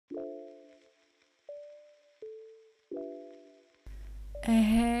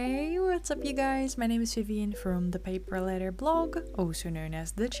Hey, what's up you guys? My name is Vivian from ThePaperLetterBlog, also known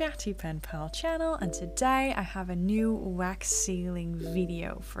as the Chatty Pen Pal channel, and today I have a new wax sealing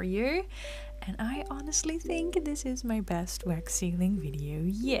video for you, and I honestly think this is my best wax sealing video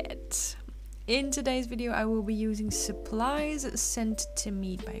yet. In today's video I will be using supplies sent to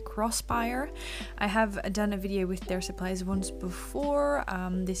me by Craspire. I have done a video with their supplies once before.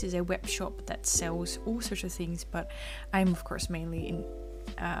 This is a web shop that sells all sorts of things, but I'm of course mainly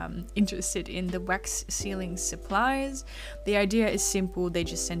interested in the wax sealing supplies. The idea is simple. They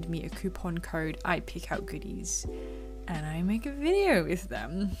just send me a coupon code, I pick out goodies, and I make a video with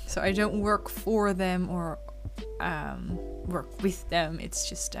them. So I don't work for them or work with them. It's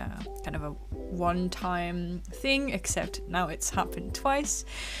just kind of a one-time thing, except now it's happened twice.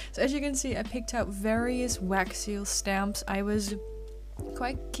 So as you can see, I picked out various wax seal stamps. I was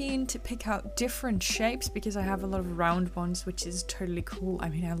quite keen to pick out different shapes because I have a lot of round ones, which is totally cool. I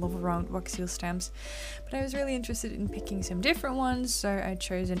mean, I love round wax seal stamps, but I was really interested in picking some different ones. So I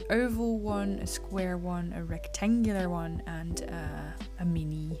chose an oval one, a square one, a rectangular one, and a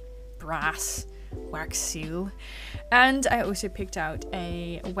mini brass wax seal. And I also picked out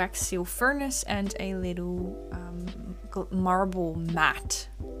a wax seal furnace and a little marble mat,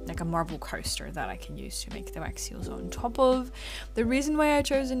 like a marble coaster that I can use to make the wax seals on top of. The reason why I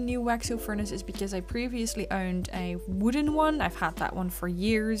chose a new wax seal furnace is because I previously owned a wooden one. I've had that one for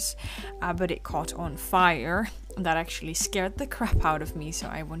years, but it caught on fire. That actually scared the crap out of me, so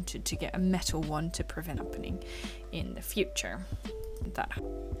I wanted to get a metal one to prevent happening in the future.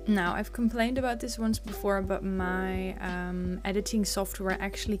 Now, I've complained about this once before, but my editing software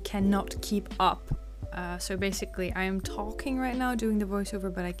actually cannot keep up. So basically, I am talking right now, doing the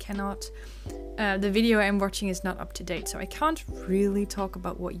voiceover, but I cannot. The video I'm watching is not up to date, so I can't really talk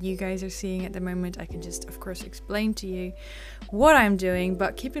about what you guys are seeing at the moment. I can just, of course, explain to you what I'm doing,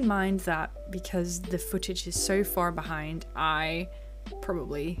 but keep in mind that because the footage is so far behind, I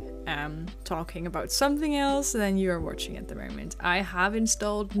probably am talking about something else than you are watching at the moment. I have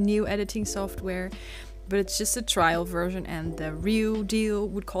installed new editing software, but it's just a trial version, and the real deal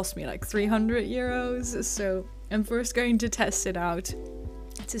would cost me like 300 euros. So I'm first going to test it out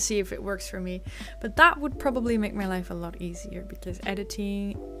to see if it works for me. But that would probably make my life a lot easier, because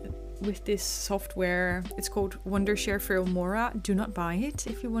editing with this software, it's called Wondershare Filmora. Do not buy it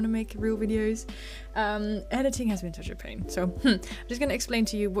if you want to make real videos. Editing has been such a pain. So I'm just going to explain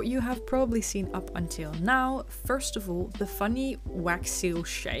to you what you have probably seen up until now. First of all, the funny wax seal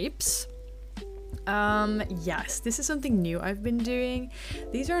shapes. Yes, this is something new I've been doing.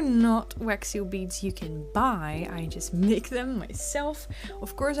 These are not wax seal beads you can buy, I just make them myself.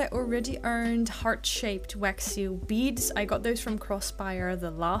 Of course, I already earned heart-shaped wax seal beads. I got those from Craspire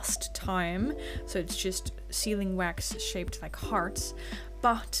the last time, so it's just sealing wax shaped like hearts.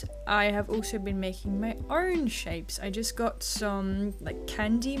 But I have also been making my own shapes. I just got some like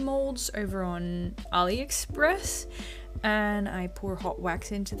candy molds over on AliExpress, and I pour hot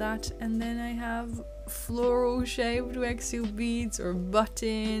wax into that, and then I have floral shaped wax seal beads or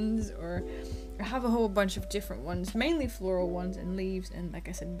buttons, or I have a whole bunch of different ones, mainly floral ones and leaves, and like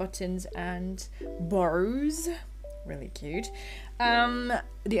I said, buttons and bows. Really cute. The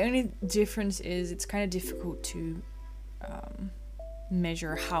only difference is it's kind of difficult to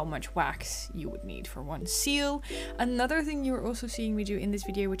measure how much wax you would need for one seal. Another thing you're also seeing me do in this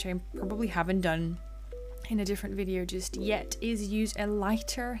video, which I probably haven't done in a different video just yet, is use a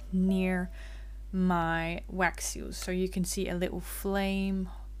lighter near my wax seals, so you can see a little flame,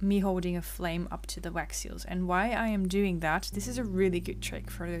 me holding a flame up to the wax seals. And why I am doing that, this is a really good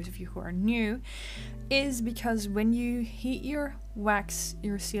trick for those of you who are new, is because when you heat your wax,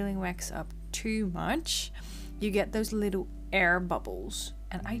 your sealing wax up too much, you get those little air bubbles,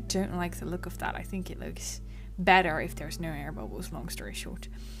 and I don't like the look of that. I think it looks better if there's no air bubbles, long story short.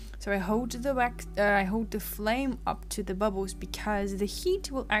 So I hold the flame up to the bubbles because the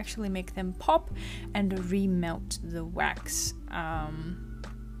heat will actually make them pop and remelt the wax.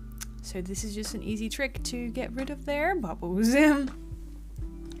 So this is just an easy trick to get rid of the air bubbles.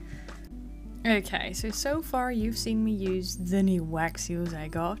 Okay, so far you've seen me use the new wax seals I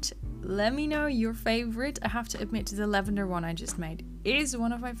got. Let me know your favorite. I have to admit, the lavender one I just made is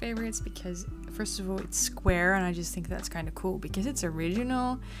one of my favorites because first of all, it's square, and I just think that's kind of cool because it's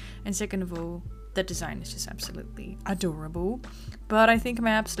original, and second of all, the design is just absolutely adorable. But I think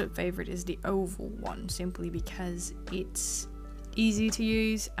my absolute favorite is the oval one, simply because it's easy to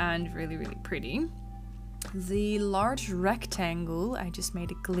use and really, really pretty. The large rectangle, I just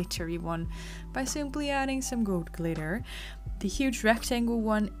made a glittery one by simply adding some gold glitter. The huge rectangle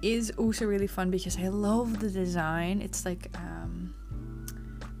one is also really fun because I love the design. It's like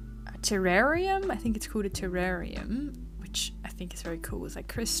terrarium. I think it's called a terrarium, which I think is very cool with like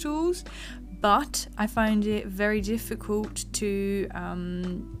crystals. But I find it very difficult to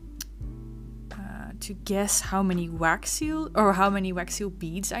guess how many wax seal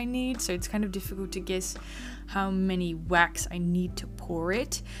beads I need. So it's kind of difficult to guess how many wax I need to pour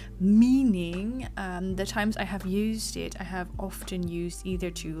it, meaning the times I have used it, I have often used either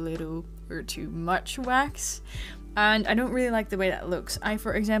too little or too much wax, and I don't really like the way that looks. I,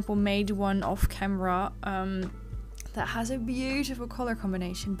 for example, made one off camera that has a beautiful color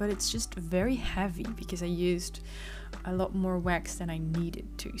combination, but it's just very heavy because I used a lot more wax than I needed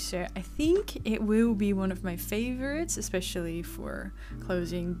to. So I think it will be one of my favorites, especially for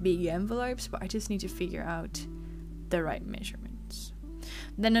closing big envelopes, but I just need to figure out the right measurements.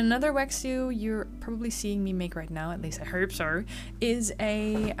 Then another wax seal you're probably seeing me make right now, at least I hope so, is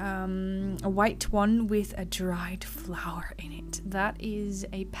a white one with a dried flower in it. That is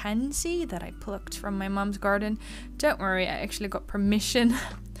a pansy that I plucked from my mom's garden. Don't worry, I actually got permission.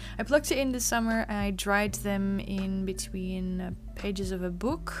 I plucked it in the summer and I dried them in between pages of a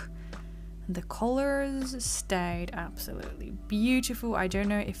book. The colors stayed absolutely beautiful. I don't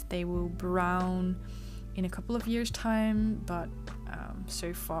know if they will brown in a couple of years' time, but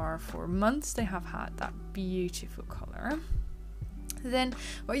so far for months they have had that beautiful color. Then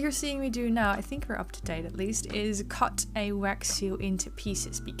what you're seeing me do now, I think we're up to date at least, is cut a wax seal into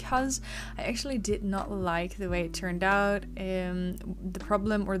pieces, because I actually did not like the way it turned out. The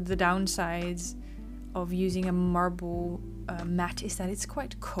problem or the downsides of using a marble mat is that it's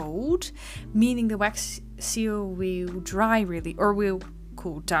quite cold, meaning the wax seal will dry really, or will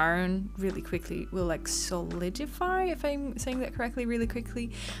cool down really quickly, will like solidify, if I'm saying that correctly, really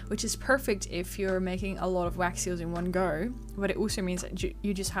quickly, which is perfect if you're making a lot of wax seals in one go. But it also means that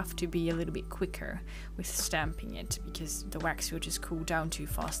you just have to be a little bit quicker with stamping it, because the wax will just cool down too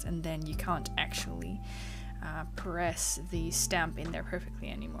fast and then you can't actually press the stamp in there perfectly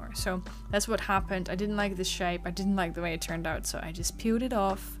anymore. So that's what happened. I didn't like the shape, I didn't like the way it turned out, so I just peeled it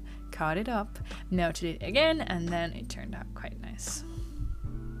off, cut it up, melted it again, and then it turned out quite nice.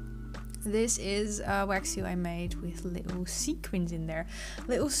 This is a wax seal I made with little sequins in there,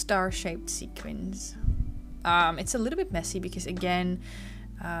 little star-shaped sequins. It's a little bit messy because, again,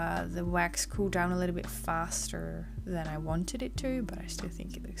 the wax cooled down a little bit faster than I wanted it to, but I still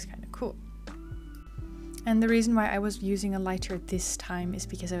think it looks kind of cool. And the reason why I was using a lighter this time is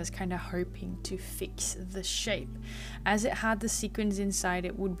because I was kind of hoping to fix the shape. As it had the sequins inside,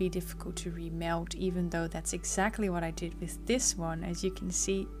 it would be difficult to remelt, even though that's exactly what I did with this one. As you can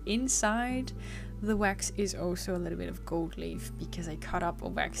see, inside the wax is also a little bit of gold leaf, because I cut up a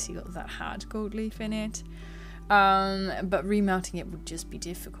wax seal that had gold leaf in it. But remelting it would just be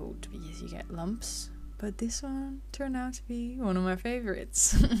difficult because you get lumps. But this one turned out to be one of my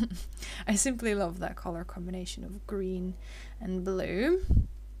favorites. I simply love that color combination of green and blue.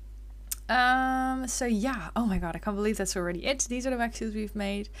 So yeah, oh my god, I can't believe that's already it. These are the wax seals we've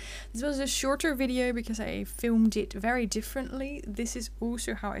made. This was a shorter video because I filmed it very differently. This is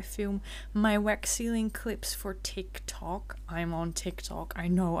also how I film my wax sealing clips for TikTok. I'm on TikTok. I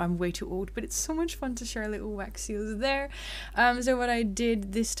know I'm way too old, but it's so much fun to share little wax seals there. So what I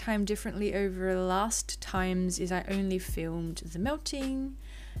did this time differently over last times is I only filmed the melting,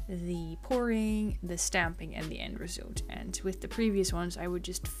 the pouring, the stamping, and the end result. And with the previous ones, I would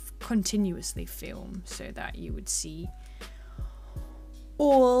just continuously film so that you would see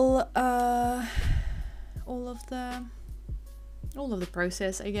all of the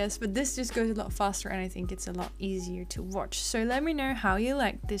process, I guess. But this just goes a lot faster, and I think it's a lot easier to watch. So let me know how you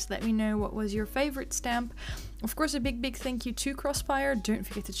liked this. Let me know what was your favorite stamp. Of course, a big thank you to Craspire. Don't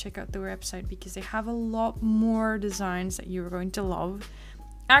forget to check out their website because they have a lot more designs that you're going to love.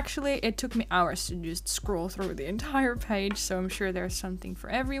 Actually, it took me hours to just scroll through the entire page, so I'm sure there's something for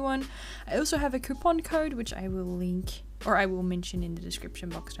everyone. I also have a coupon code, which I will link, or I will mention in the description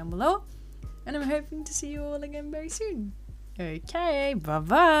box down below. And I'm hoping to see you all again very soon. Okay, bye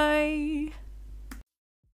bye!